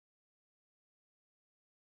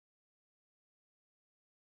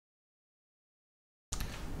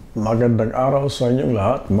Magandang araw sa inyong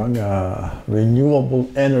lahat, mga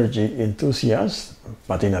renewable energy enthusiasts,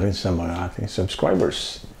 pati na rin sa mga ating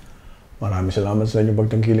subscribers. Maraming salamat sa inyong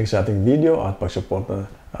pagtangkilik sa ating video at pagsuporta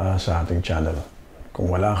sa ating channel.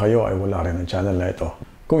 Kung wala kayo, ay wala rin ang channel na ito.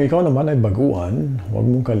 Kung ikaw naman ay baguhan,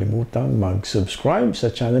 huwag mong kalimutan mag-subscribe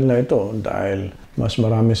sa channel na ito dahil mas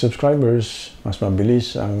maraming subscribers, mas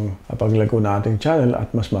mabilis ang paglago na ating channel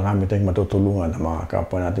at mas marami tayong matutulungan ng mga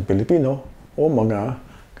kapwa natin Pilipino o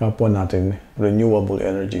mga kapwa natin renewable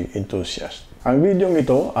energy enthusiast. Ang video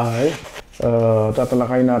ito ay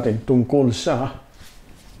tatalakay natin tungkol sa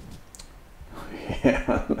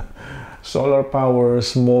solar power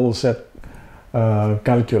small set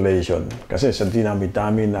calculation. Kasi sa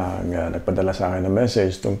dinami-dami na nagpadala sa akin ng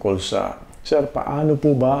message tungkol sa, Sir, paano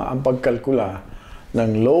po ba ang pagkalkula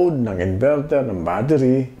ng load, ng inverter, ng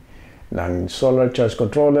battery, ng solar charge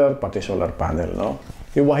controller, pati solar panel, no?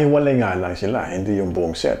 Iwahiwalay nga lang sila, hindi yung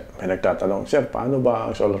buong set. May nagtatanong, Sir, paano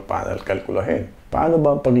ba ang solar panel kalkulahin? Paano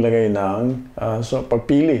ba ang paglagay ng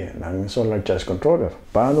pagpili ng solar charge controller?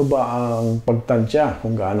 Paano ba ang pagtansya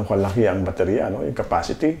kung gaano kalaki ang baterya, no? Yung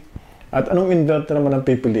capacity? At anong inverter naman ang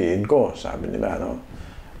pipiliin ko? Sabi nila, no?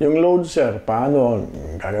 Yung load, Sir, paano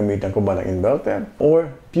gagamitan ko ba ng inverter?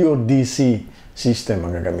 Or pure DC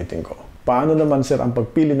system ang gagamitin ko? Paano naman, Sir, ang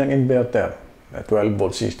pagpili ng inverter?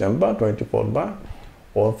 12-volt system ba? 24 ba?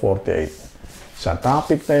 Or 48. Sa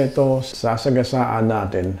topic na ito, sasagasaan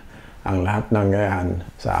natin ang lahat ng ngayon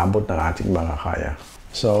sa abot ng ating mga kaya.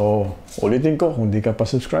 So, ulitin ko, kung di ka pa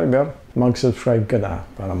subscriber, mag-subscribe ka na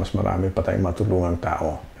para mas marami pa tayong matulungang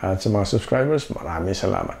tao. At sa mga subscribers, maraming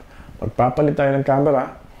salamat. Magpapalit tayo ng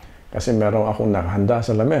camera kasi meron akong nakahanda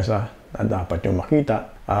sa lamesa na dapat nyo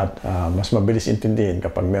makita at mas mabilis intindihin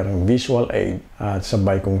kapag merong visual aid at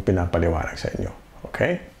sabay kong pinapaliwanag sa inyo.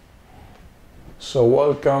 Okay? So,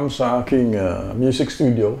 welcome sa aking music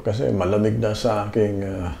studio kasi malamig na sa aking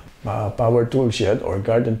power tool shed or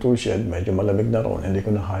garden tool shed. Medyo malamig na roon. Hindi ko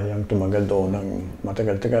na kayang tumagal doon ng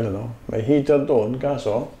matagal-tagal. No? May heater doon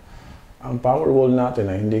kaso ang power wall natin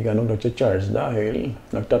ay hindi ganun nag-charge dahil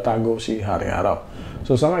nagtatago si hari-araw.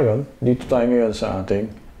 So, sa ngayon, dito tayo ngayon sa ating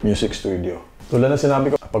music studio. Tulad na sinabi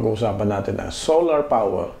ko, pag-uusapan natin ang solar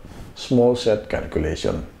power small set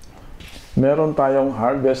calculation. Meron tayong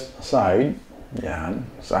harvest side. Yan.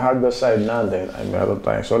 Sa hardware side natin ay meron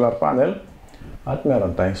tayong solar panel at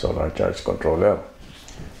meron tayong solar charge controller.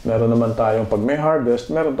 Meron naman tayong, pag may harvest,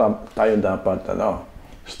 meron tayo dapat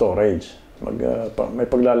storage. May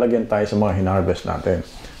paglalagyan tayo sa mga hinarvest natin.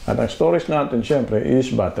 At ang storage natin, syempre, is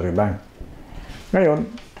battery bank. Ngayon,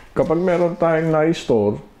 kapag meron tayong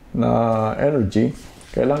na-store na energy,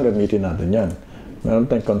 kailangan gamitin natin yan. Meron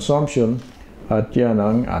tayong consumption at yan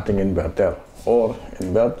ang ating inverter. Or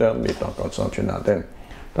inverter, dito ang consumption natin.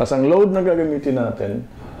 Tapos ang load na gagamitin natin,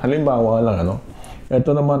 halimbawa lang,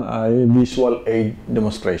 ito naman ay visual aid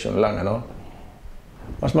demonstration lang,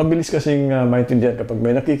 Mas mabilis kasing maintindihan kapag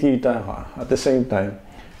may nakikita ka, at the same time,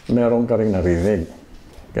 meron ka rin narinig.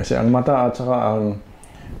 Kasi ang mata at saka ang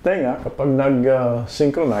tenga, kapag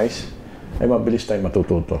nag-synchronize, ay mabilis tayong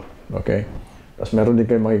matututo. Okay? Tapos meron din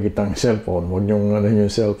kayo makikitang cellphone. Huwag niyong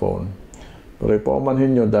yung cellphone. Pero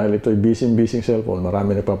ipaumanhin nyo dahil ito'y busy cellphone,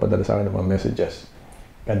 marami nagpapadala sa akin ng mga messages.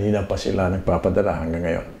 Kanina pa sila nagpapadala hanggang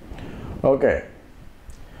ngayon. Okay.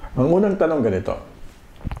 Ang unang tanong ganito.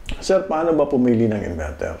 Sir, paano ba pumili ng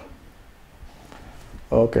inverter?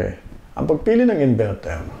 Okay. Ang pagpili ng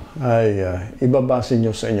inverter ay ibabase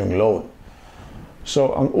nyo sa inyong load.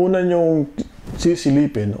 So, ang una nyong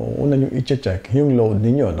sisilipin o una nyong i-check yung load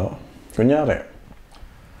ninyo, no? Kunyari,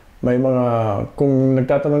 may mga, kung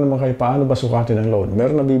nagtatanong naman kayo, paano ba sukatin ang load?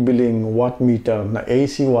 Meron na bibiling watt meter na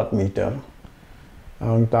AC watt meter.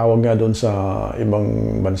 Ang tawag nga doon sa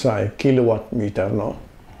ibang bansa ay kilowatt meter, no?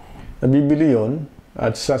 Nabibili yon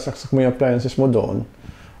at sasaksak mo yung appliances mo doon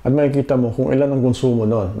at makikita mo kung ilan ang konsumo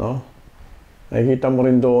doon, no? Nakikita mo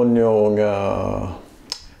rin doon yung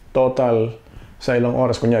total sa ilang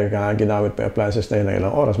oras. Kunyari, ginamit pa yung appliances na yun ng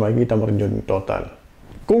ilang oras, makikita mo rin yung total.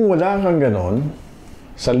 Kung wala kang ganon,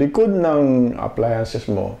 sa likod ng appliances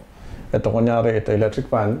mo, ito kunyari, ito electric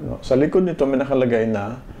fan, no? Sa likod nito may nakalagay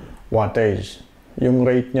na wattage, yung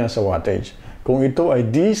rate niya sa wattage. Kung ito ay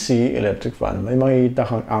DC electric fan, may makikita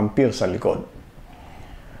kang ampere sa likod.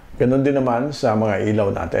 Ganon din naman sa mga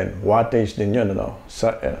ilaw natin, wattage din yun.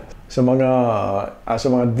 Sa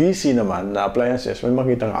mga DC naman na appliances, may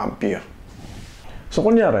makikita kang ampere. So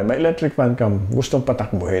kunyari, may electric fan kang gustong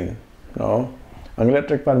patakbuhin, no? Ang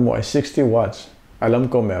electric fan mo ay 60 watts.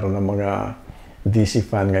 Alam ko meron ng mga DC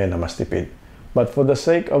fan ngayon na mas tipid. But for the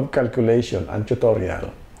sake of calculation and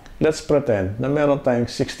tutorial, let's pretend na meron tayong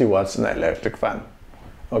 60 watts na electric fan.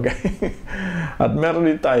 Okay? At meron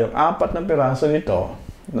din tayong 4 na piraso nito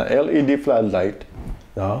na LED floodlight,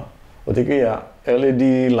 no? O di kaya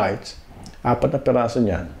LED lights, 4 na piraso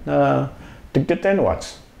niyan na tigti 10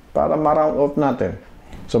 watts para ma-round off natin.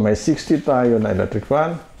 So may 60 tayo na electric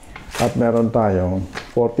fan at meron tayong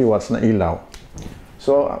 40 watts na ilaw.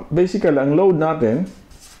 So basically ang load natin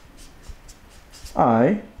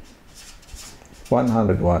ay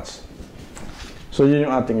 100 watts. So yun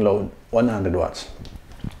yung ating load, 100 watts.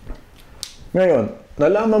 Ngayon,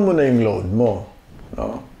 nalaman mo na yung load mo,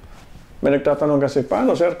 no? May nagtatanong kasi,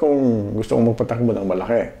 paano sir kung gusto kong magpatakbo ng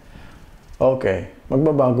malaki? Okay,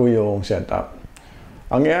 magbabago yung setup.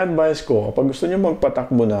 Ang i-advise ko, kapag gusto nyo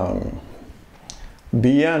magpatakbo ng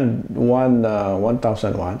beyond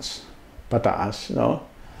 1,000 watts, pataas, no?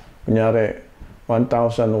 Kunyari,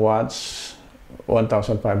 1,000 watts,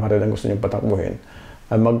 1,500 ang gusto nyo patakbuhin,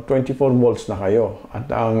 ay mag 24 volts na kayo at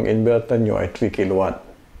ang inverter nyo ay 3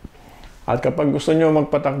 kilowatt. At kapag gusto nyo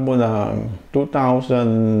magpatakbo ng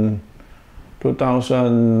 2,500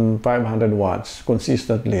 watts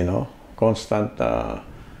consistently, no? Constant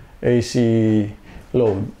AC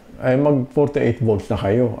load, ay mag 48 volts na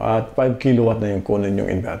kayo at 5 kilowatt na yung kunin yung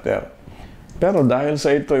inverter. Pero dahil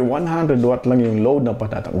sa ito ay 100 watt lang yung load na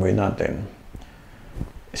patatakbuhin natin,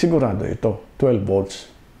 sigurado ito, 12 volts.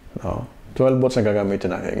 No? 12 volts ang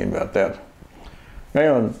gagamitin natin yung inverter.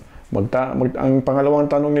 Ngayon, ang pangalawang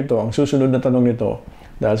tanong nito, ang susunod na tanong nito,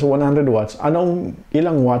 dahil sa 100 watts,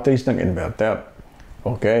 ilang wattage ng inverter?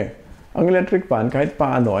 Okay. Ang electric fan, kahit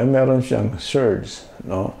paano, ay meron siyang surge.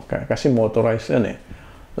 No? Kasi motorized yan eh.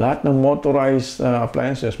 Lahat ng motorized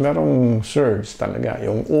appliances, merong surge talaga.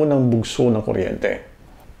 Yung unang bugso ng kuryente.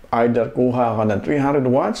 Either kuha ka ng 300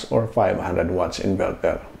 watts or 500 watts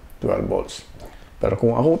inverter. 12 volts. Pero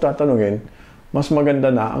kung ako tatanungin, mas maganda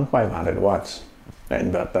na ang 500 watts na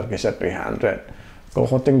inverter kaysa 300.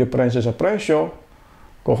 Kukunting diferensya sa presyo,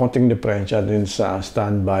 kukunting diferensya din sa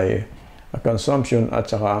standby consumption at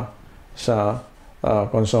saka sa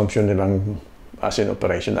consumption nilang as in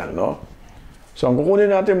operational, no? So, ang kukunin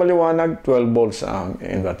natin maliwanag, 12 volts ang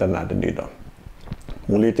inverter natin dito.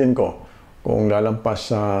 Ulitin ko, kung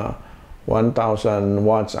lalampas sa 1,000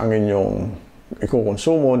 watts ang inyong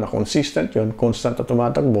ikukonsumo na consistent yun, constant na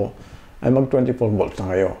tumatakbo, ay mag 24 volts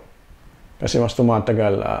na kayo. Kasi mas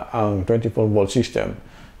tumatagal ang 24 volt system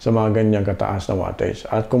sa mga ganyang kataas na wattage.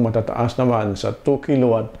 At kung matataas naman sa 2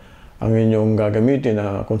 kilowatt ang inyong gagamitin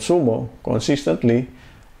na konsumo consistently,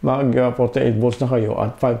 mag 48 volts na kayo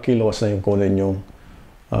at 5 kilowatts na yung kunin yung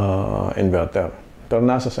inverter. Pero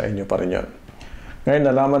nasa sa inyo pa rin yan. Ngayon,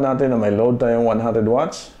 nalaman natin na may load tayong 100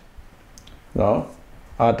 watts. No?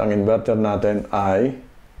 At ang inverter natin ay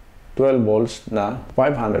 12 volts na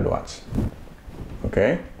 500 watts.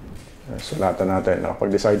 Okay? Sulatan natin.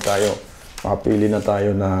 Nakapag-decide tayo. Makapili na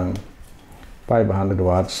tayo ng 500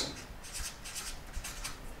 watts,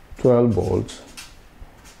 12 volts,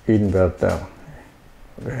 inverter.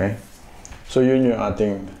 Okay? So, yun yung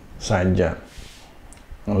ating side dyan.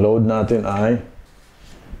 Ang load natin ay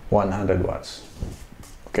 100 watts.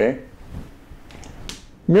 Okay?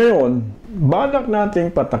 Ngayon, balak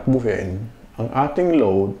nating patakbuhin ang ating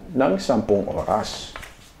load ng 10 oras.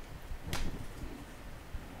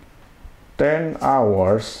 10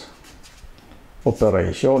 hours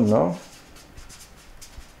operation, no?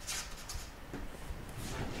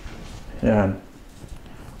 Yan.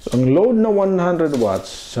 So, ang load na 100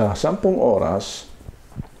 watts sa 10 oras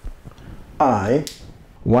ay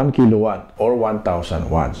 1 kilowatt or 1,000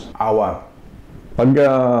 watts. Hour. Pag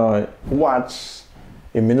watts,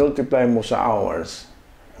 i-multiply mo sa hours,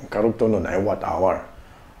 ang karugtong nun ay watt hour.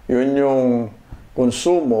 Yun yung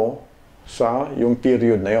konsumo sa yung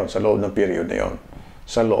period na yon, sa loob ng period na yon,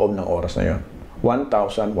 sa loob ng oras na yon.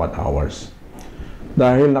 1,000 watt hours.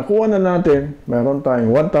 Dahil nakuha na natin, meron tayong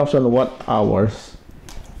 1,000 watt hours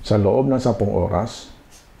sa loob ng 10 oras.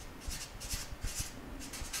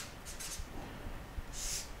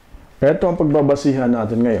 Ito ang pagbabasihan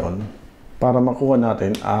natin ngayon para makuha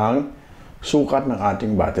natin ang sukat ng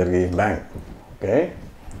ating battery bank. Okay?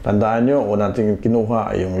 Tandaan nyo, kung natin kinuha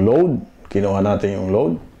ay yung load, kinuha natin yung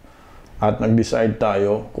load, at nag-decide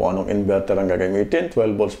tayo kung anong inverter ang gagamitin,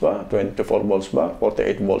 12 volts ba, 24 volts ba,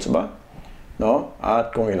 48 volts ba, no?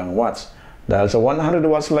 At kung ilang watts. Dahil sa 100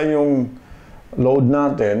 watts lang yung load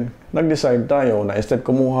natin, nag-decide tayo na instead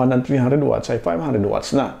kumuha ng 300 watts ay 500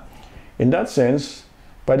 watts na. In that sense,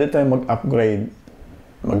 pwede tayong mag-upgrade,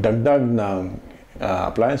 magdagdag ng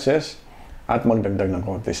appliances at magdagdag ng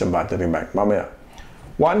konti sa battery bank. Mamaya,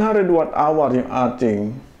 100 watt hour yung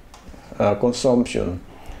ating consumption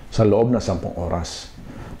sa loob na 10 oras.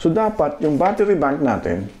 So, dapat yung battery bank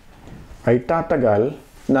natin ay tatagal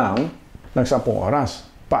ng 10 oras.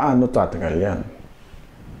 Paano tatagal yan?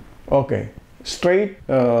 Okay. Straight,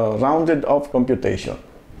 rounded off computation.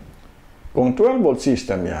 Kung 12-volt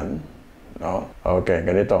system yan, no? Okay,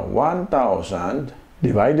 ganito. 1,000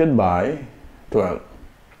 divided by 12.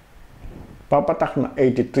 Papatak na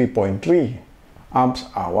 83.3 amps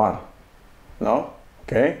hour. No?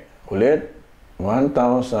 Okay? Ulit.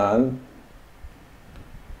 1,000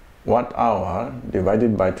 watt hour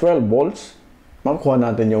divided by 12 volts. Makuha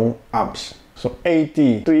natin yung amps. So,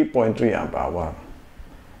 83.3 amp hour.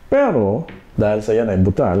 Pero, dahil sa yan ay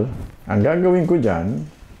butal, ang gagawin ko dyan,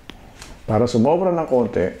 para sumobra ng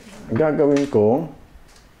konti, ang gagawin ko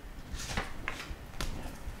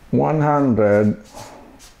 100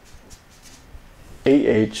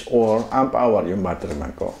 AH or amp hour yung battery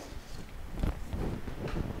man ko.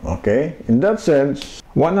 Okay? In that sense,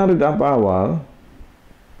 100 amp hour,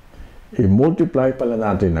 i-multiply pala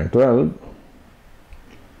natin ng 12,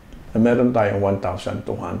 na meron tayong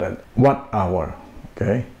 1,200 watt hour.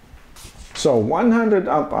 Okay? So, 100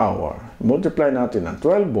 amp hour, multiply natin ng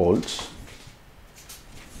 12 volts,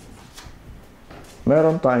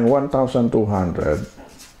 meron tayong 1,200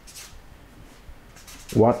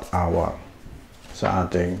 watt hour sa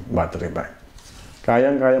ating battery bank.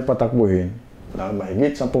 Kayang-kayang patakbuhin na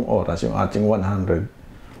mahigit 10 oras yung ating 100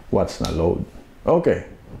 watts na load. Okay.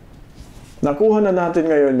 Nakuha na natin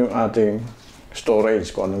ngayon yung ating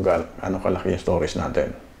storage, kung anong kalaki yung storage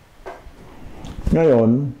natin.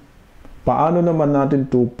 Ngayon, paano naman natin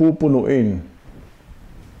ito pupunuin?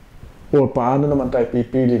 O paano naman tayo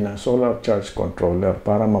pipili ng solar charge controller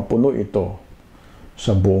para mapuno ito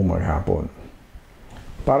sa buong maghapon?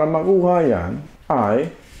 Para makuha yan,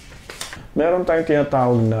 ay meron tayong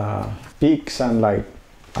tinatawag na peak sunlight.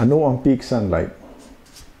 Ano ang peak sunlight?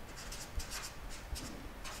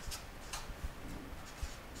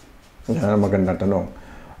 Yan ang magandang tanong.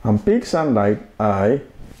 Ang peak sunlight ay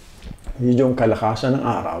yung kalakasan ng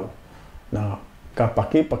araw na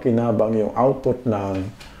kapaki-pakinabang yung output ng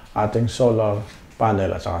ating solar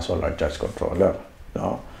panel at saka solar charge controller.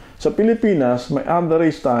 No? Sa Pilipinas, may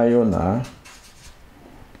average tayo na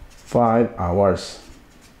 5 hours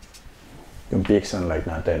yung peak sunlight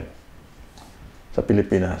natin sa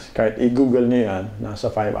Pilipinas. Kahit i-google niyo yan,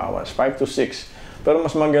 nasa 5 hours. 5 to 6. Pero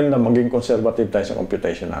mas maganda maging conservative tayo sa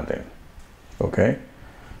computation natin. Okay?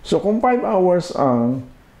 So, kung 5 hours ang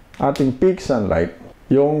ating peak sunlight,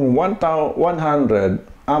 yung 100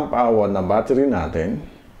 amp hour na battery natin,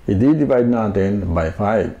 i-divide natin by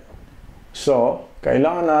 5. So,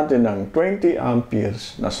 kailangan natin ng 20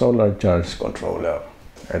 amperes na solar charge controller.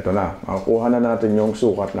 Ito na, makukuha na natin yung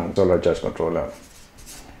sukat ng solar charge controller.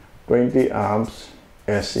 20 amps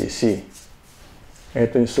SCC.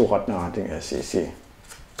 Ito yung sukat ng ating SCC.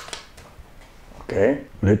 Okay?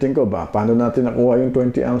 Ulitin ko ba, paano natin nakuha yung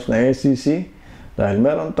 20 amps na SCC? Dahil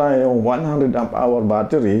meron tayong 100 amp hour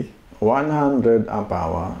battery, 100 amp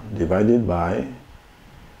hour divided by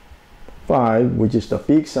 5, which is the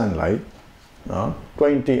peak sunlight, no?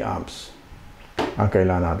 20 amps ang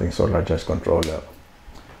kailangan nating solar charge controller.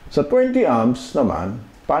 Sa 20 amps naman,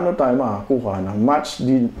 paano tayo makakuha ng match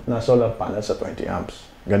din na solar panel sa 20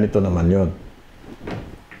 amps? Ganito naman yun.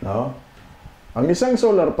 No? Ang isang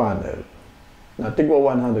solar panel na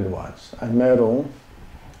tigwa 100 watts ay merong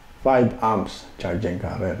 5 amps charging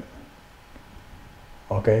current.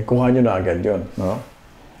 Okay? Kuha nyo na agad yun. No?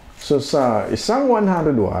 So, sa isang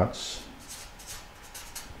 100 watts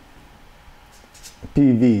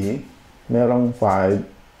PV, merong 5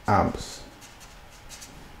 amps.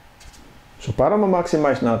 So, para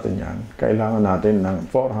ma-maximize natin yan, kailangan natin ng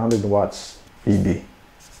 400 watts PV.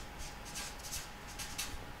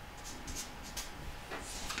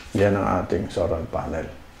 Yan ang ating solar panel.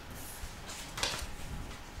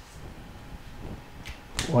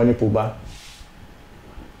 Kuha niyo po ba?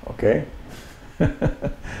 Okay?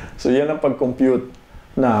 So, yan ang pag-compute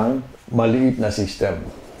ng maliit na system.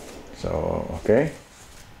 So, okay?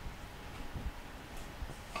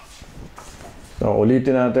 So,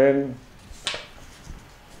 ulitin natin.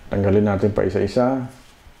 Tanggalin natin pa isa-isa.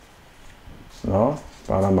 No?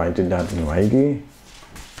 Para maintindihan natin maigi.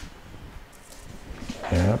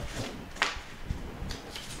 Yep.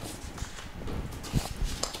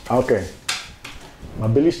 Okay.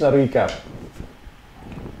 Mabilis na recap.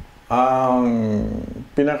 Ang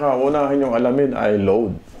pinakaunahin yung alamin ay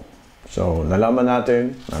load. So, nalaman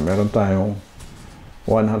natin na meron tayong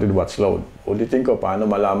 100 watts load. Ulitin ko, paano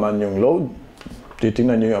malaman yung load?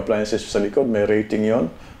 Titingnan nyo yung appliances sa likod, may rating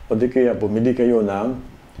yon. O di kaya bumili kayo ng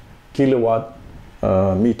kilowatt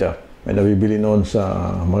meter. May nabibili noon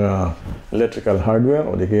sa mga electrical hardware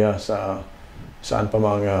o di kaya sa saan pa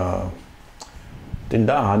mga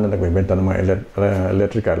tindahan na nagbebenta ng mga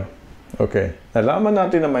electrical. Okay. Nalaman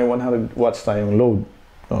natin na may 100 watts tayong load.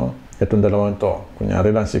 No? Itong dalawang to.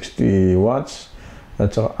 Kunyari lang 60 watts.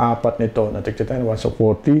 At saka apat nito na 10 watts. So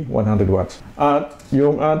 40, 100 watts. At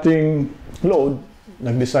yung ating load,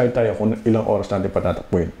 nag-decide tayo kung ilang oras natin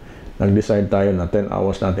patatakbuhin. Nag-decide tayo na 10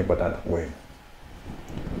 hours natin patatakbuhin.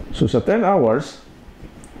 So sa 10 hours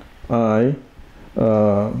ay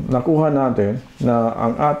nakuha natin na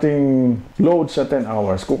ang ating load sa 10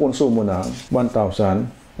 hours kukonsumo ng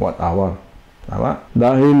 1,000 watt-hour. Tama?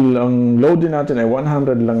 Dahil ang load din natin ay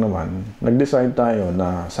 100 lang naman, nag-decide tayo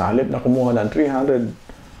na sa halip na kumuha ng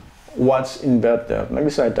 300 watts inverter,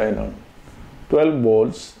 nag-decide tayo ng 12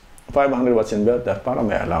 volts, 500 watts inverter para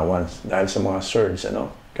may allowance dahil sa mga surge,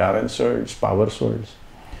 current surge, power surge.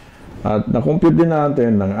 At na-compute din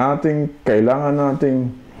natin ng ating kailangan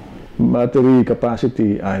nating battery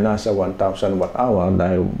capacity ay nasa 1,000 watt-hour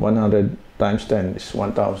dahil 100 times 10 is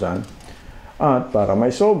 1,000. At para may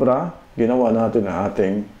sobra, ginawa natin ang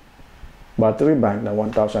ating battery bank na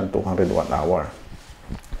 1,200 watt-hour.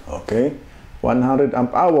 Okay? 100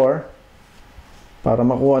 amp-hour, para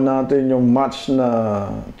makuha natin yung match na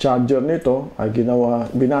charger nito, ay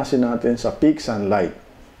binase natin sa peak sunlight.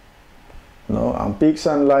 No? Ang peak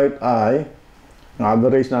sunlight ay, ang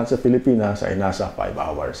average natin sa Pilipinas ay nasa 5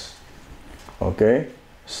 hours. Okay?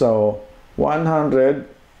 So, 100,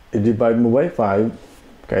 i-divide mo by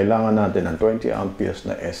 5, kailangan natin ng 20 amperes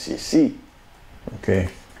na SCC. Okay?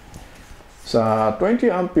 Sa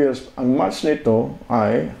 20 amperes, ang match nito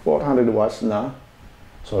ay 400 watts na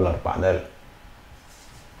solar panel.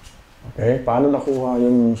 Okay? Paano nakuha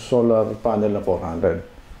yung solar panel na 400?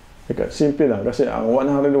 Simple lang, kasi ang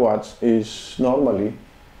 100 watts is normally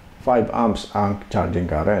 5 amps ang charging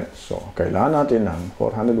current. So, kailangan natin ng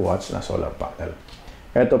 400 watts na solar panel.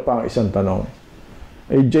 Ito pa ang isang tanong.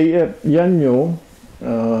 JF, yan yung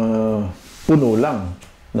puno lang,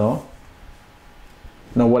 no?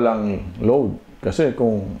 Na walang load. Kasi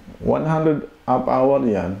kung 100 amp hour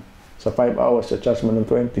yan, sa 5 hours sa charge mo ng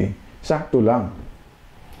 20, sakto lang.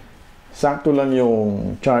 Sakto lang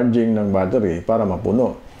yung charging ng battery para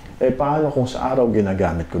mapuno. Paano kung sa araw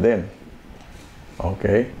ginagamit ko din?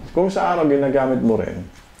 Okay? Kung sa araw ginagamit mo rin,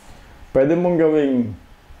 pwede mong gawing,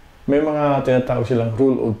 may mga tinatawag silang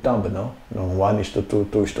rule of thumb, no? Ng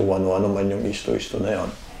 1:2, 2:1, ano man yung isto na yon.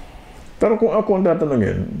 Pero kung ako ang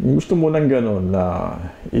tatanungin, gusto mo nang gano'n na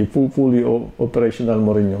i-fully operational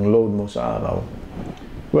mo rin yung load mo sa araw,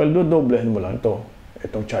 well, dodoblehin mo lang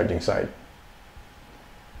itong charging side.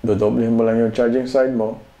 Dodoblehin mo lang yung charging side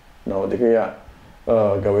mo, no? Di kaya,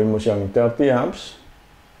 gawin mo siyang 30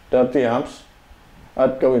 amps,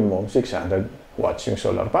 at gawin mo 600 watts yung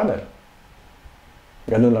solar panel.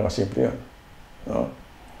 Ganun lang kasimple yun. No?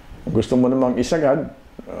 Kung gusto mo namang isagad,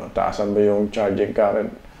 taasan mo yung charging current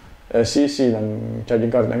SCC ng charging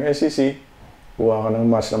current ng SCC, kuha ka ng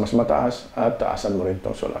match na mas mataas, at taasan mo rin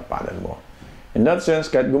itong solar panel mo. In that sense,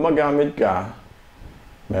 kahit gumagamit ka,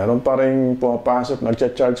 meron pa rin pumapasok,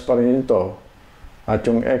 nagcha-charge pa rin ito, at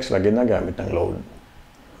yung extra ginagamit ng load.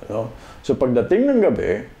 No? So pagdating ng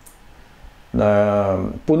gabi, na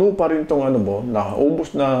puno pa rin itong na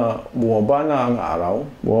ubos na, bumaba na ang araw,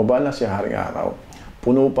 bumaba na si haring araw,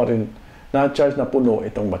 puno pa rin, na-charge na puno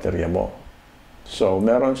itong baterya mo. So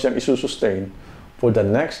meron siyang isusustain for the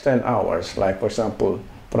next 10 hours, like for example,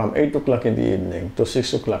 from 8 o'clock in the evening to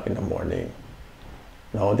 6 o'clock in the morning.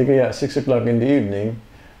 No, di kaya 6 o'clock in the evening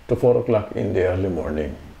to 4 o'clock in the early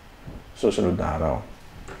morning. Susunod na araw.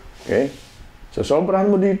 Okay? So,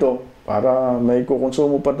 sobrahan mo dito para may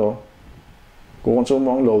kukonsumo pa to.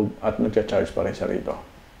 Kukonsumo ang load at nagcha-charge pa rin siya rito.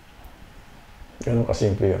 Ganun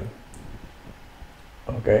kasimple yun.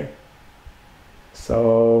 Okay?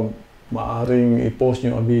 So, maaring i-post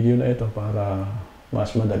nyo ang video na ito para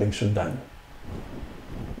mas madaling sundan.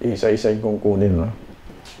 Isa-isa yung kukunin, no?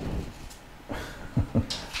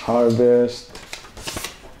 Harvest,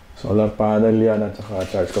 solar panel yan, at saka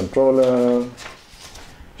charge controller,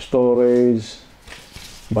 storage,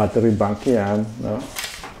 battery bank yan, no?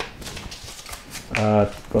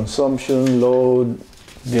 At consumption load,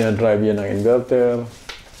 dinadrive yan ng inverter,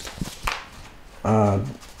 at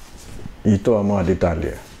ito ang mga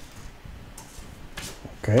detalye.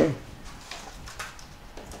 Okay?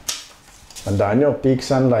 Tandaan nyo, peak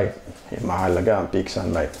sunlight. Mahalaga ang peak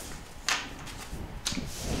sunlight.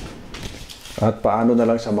 At paano na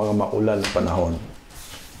lang sa mga maulan na panahon.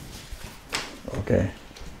 Okay?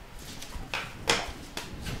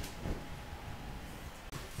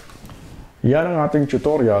 Yan ang ating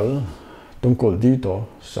tutorial tungkol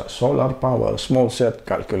dito sa solar power small set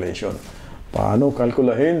calculation. Paano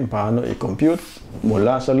kalkulahin, paano i-compute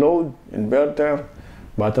mula sa load, inverter,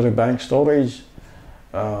 battery bank storage,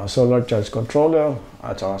 solar charge controller,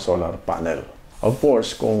 at saka solar panel. Of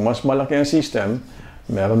course, kung mas malaki ang system,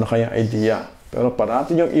 meron na kayang idea. Pero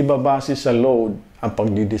parati yung ibabase sa load ang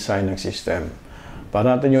pagdi-design ng system.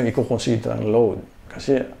 Parati yung i-consider ang load.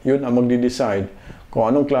 Kasi yun ang magdi-decide kung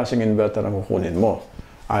anong klaseng inverter ang kukunin mo.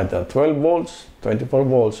 Either 12 volts, 24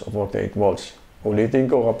 volts, o 48 volts. Ulitin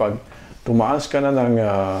ko, kapag tumaas ka na ng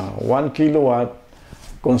 1 kilowatt,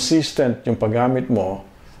 consistent yung paggamit mo,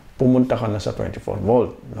 pumunta ka na sa 24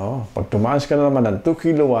 volt. No? Pag tumaas ka na naman ng 2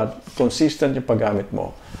 kilowatt, consistent yung paggamit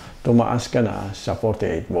mo, tumaas ka na sa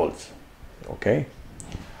 48 volts. Okay?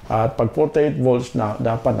 At pag 48 volts na,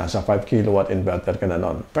 dapat nasa 5 kilowatt inverter ka na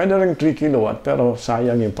nun. Pwede rin 3 kilowatt, pero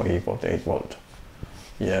sayang yung pag 48 volt.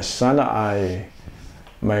 Yes, sana ay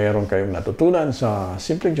mayroon kayong natutunan sa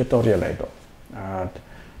simpleng tutorial na ito. At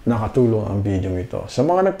nakatulong ang video ito. Sa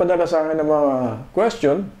mga nagpadala sa akin ng mga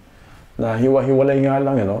question, na hiwa-hiwalay nga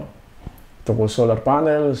lang, tungkol solar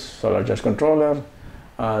panels, solar charge controller,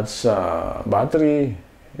 at sa battery,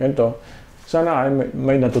 ganito, sana ay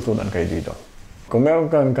may natutunan kayo dito. Kung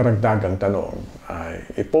meron kang karagdagang tanong,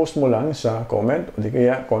 ay i-post mo lang sa comment, o di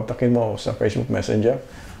kaya kontakin mo sa Facebook Messenger,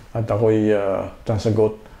 at ako'y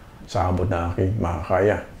sasagot sa abot na aking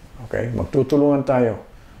makakaya. Okay? Magtutulungan tayo,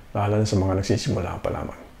 lalo na sa mga nagsisimula pa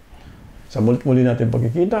lamang. Sa muli natin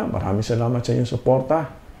pagkikita, maraming salamat sa inyong suporta.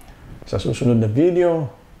 Sa susunod na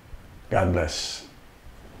video, God bless.